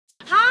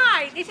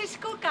this is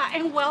Kuka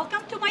and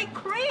welcome to my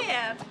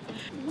crib.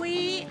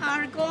 We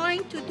are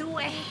going to do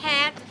a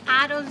hat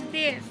out of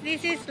this.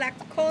 This is like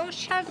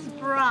Coacha's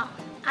bra.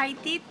 I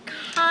did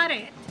cut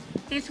it.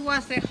 This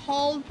was the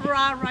whole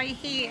bra right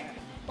here.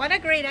 What a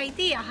great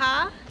idea,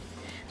 huh?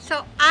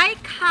 So I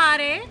cut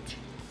it,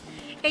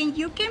 and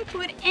you can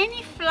put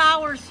any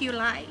flowers you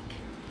like.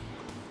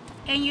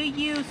 And you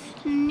use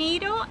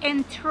needle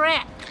and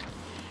thread.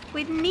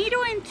 With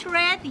needle and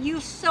thread, you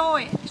sew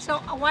it. So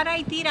what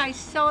I did, I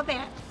sewed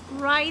that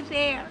right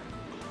there.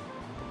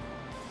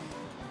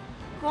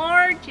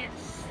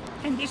 Gorgeous.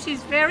 And this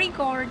is very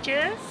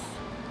gorgeous.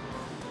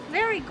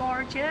 Very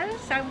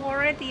gorgeous. I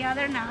wore it the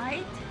other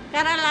night.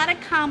 Got a lot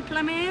of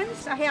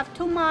compliments. I have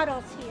two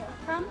models here.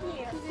 Come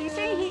here.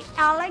 Isn't he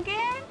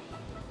elegant?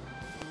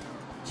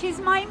 She's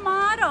my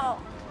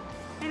model.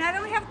 And I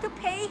don't have to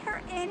pay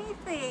her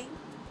anything.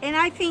 And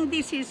I think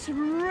this is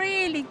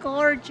really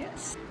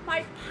gorgeous.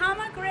 My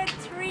pomegranate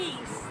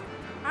trees,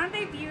 aren't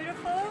they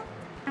beautiful?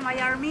 And my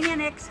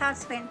Armenian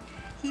ex-husband,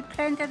 he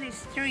planted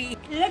this tree.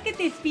 Look at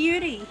this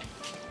beauty.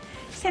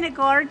 Isn't it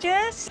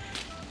gorgeous?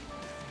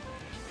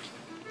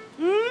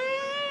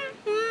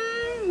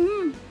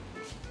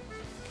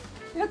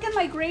 Look at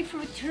my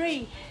grapefruit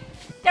tree.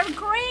 They're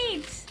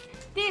grapes.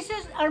 This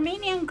is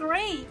Armenian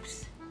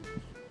grapes.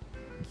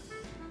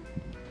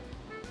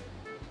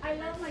 I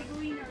love my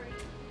greenery.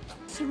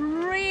 It's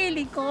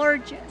really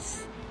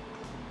gorgeous.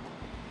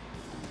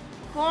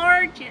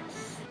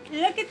 Gorgeous.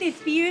 Look at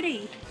this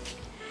beauty.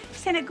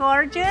 Isn't it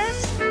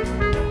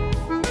gorgeous?